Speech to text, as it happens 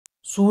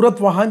સુરત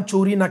વાહન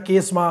ચોરીના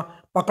કેસમાં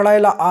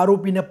પકડાયેલા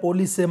આરોપીને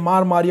પોલીસે માર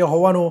માર્યો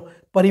હોવાનો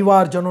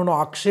પરિવારજનોનો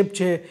આક્ષેપ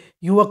છે।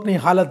 યુવકની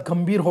હાલત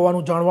ગંભીર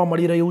હોવાનું જાણવા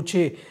મળી રહ્યું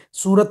છે।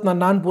 સુરતના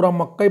નાનપુરા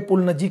મક્કઈ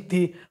પુલ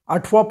નજીકથી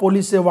અઠવા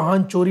પોલીસે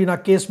વાહન ચોરીના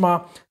કેસમાં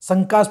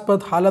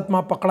શંકાસ્પદ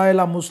હાલતમાં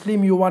પકડાયેલા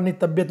મુસ્લિમ યુવાનની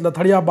તબિયત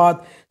લથડ્યા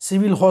બાદ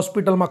સિવિલ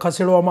હોસ્પિટલમાં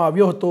ખસેડવામાં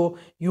આવ્યો હતો।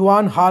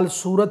 યુવાન હાલ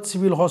સુરત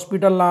સિવિલ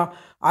હોસ્પિટલના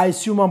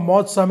આઈસીયુમાં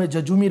મોત સામે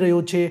ઝઝૂમી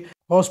રહ્યો છે।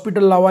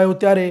 હોસ્પિટલ લાવાયો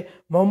ત્યારે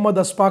મોહમ્મદ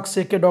અશફાક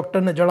શેખે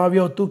ડોક્ટરને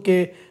જણાવ્યું હતું કે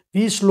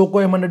 20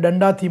 લોકોએ મને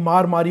દંડાથી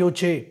માર मार्यो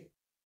छे।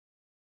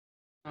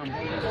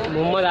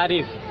 मोहम्मद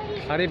आरिफ।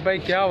 आरिफ भाई,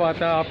 क्या हुआ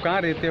था? आप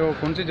कहाँ रहते हो?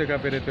 कौन सी जगह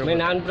पे रहते हो? मैं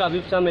नानपुरा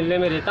अभी मिलने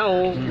में रहता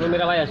हूँ। जो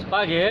मेरा भाई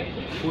अशफाक है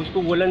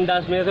उसको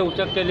गोलंदाज में से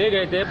उचक के ले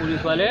गए थे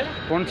पुलिस वाले।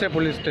 कौन से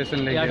पुलिस स्टेशन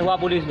ले गए? अठवा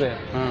पुलिस में।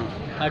 हाँ।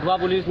 अठवा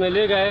पुलिस में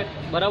ले गए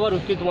बराबर।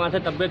 उसकी वहाँ से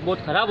तबीयत बहुत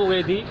खराब हो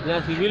गई थी,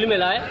 यहाँ सिविल में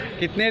लाए।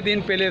 कितने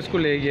दिन पहले इसको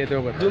ले गए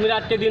थे?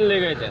 जुमेरात के दिन ले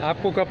गए थे।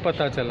 आपको कब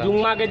पता चला?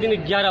 जुम्मा के दिन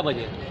 11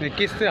 बजे।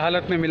 किस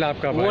हालत में मिला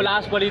आपका भाई? वो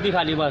लाश पड़ी थी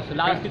खाली, बस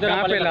लाश की तरह।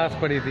 कहाँ पे लाश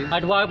पड़ी थी?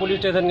 अठवा पुलिस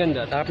स्टेशन के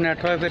अंदर। आपने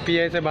अठवा से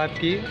पीआई से बात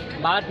की?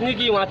 बात नहीं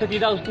की, वहाँ से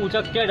सीधा उसको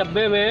उचक के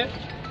डब्बे में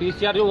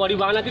PCR जो बड़ी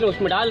वाहन थी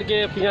उसमें डाल के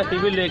फिर यहाँ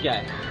सिविल लेके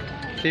आए।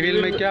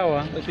 सिविल में क्या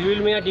हुआ? सिविल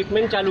में यहाँ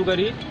ट्रीटमेंट चालू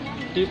करी।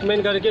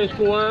 ट्रीटमेंट करके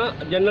उसको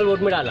वहाँ जनरल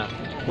वार्ड में डाला।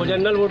 वो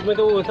जनरल वार्ड में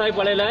तो वैसा ही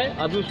पड़ेला है।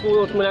 अभी उसको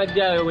उसमें नाक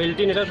दिया है,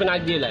 वेंटिलेटर पे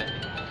नाक दिया है।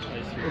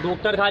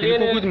 डॉक्टर खाली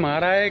है। कुछ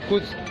मारा है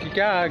कुछ?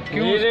 क्या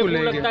क्यों उसको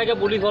लगता है कि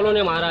पुलिस वालों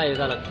ने मारा है,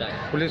 ऐसा लगता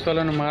है। पुलिस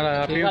वालों ने मारा है?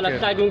 ऐसा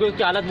लगता है क्योंकि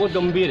उसकी हालत बहुत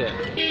गंभीर है।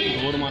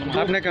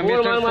 आपने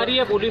मार मारी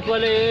है पुलिस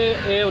वाले।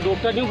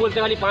 डॉक्टर नहीं बोलते,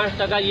 खाली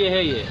 5% ये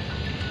है। ये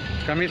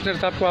कमिश्नर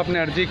साहब को आपने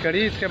अर्जी करी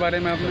इसके बारे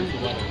में?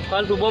 आपने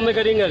कल सुबह में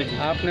करेंगे अर्जी।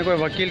 आपने कोई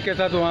वकील के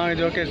साथ वहाँ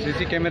जो कि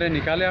सीसी कैमरे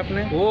निकाले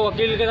आपने? वो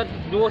वकील के साथ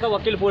जो था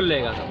वकील बोल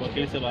लेगा।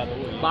 वकील से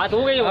बात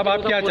हो गई। अब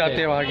आप क्या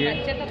चाहते हो आगे?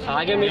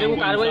 आगे मेरे को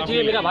कार्रवाई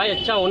चाहिए। मेरा भाई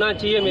अच्छा होना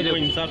चाहिए। मेरे को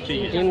इंसाफ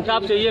चाहिए।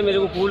 इंसाफ चाहिए मेरे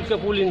को, फूल के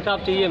फूल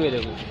इंसाफ चाहिए मेरे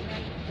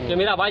को कि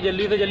मेरा भाई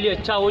जल्दी से जल्दी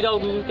अच्छा हो जाओ,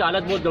 क्योंकि उसकी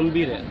हालत बहुत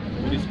गंभीर है।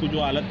 इसको जो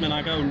हालत में ना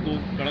कर उनको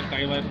कड़क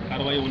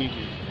कार्रवाई होनी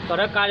चाहिए।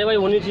 कड़क कार्रवाई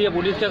होनी चाहिए,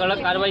 पुलिस से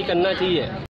कड़क कार्रवाई करना चाहिए।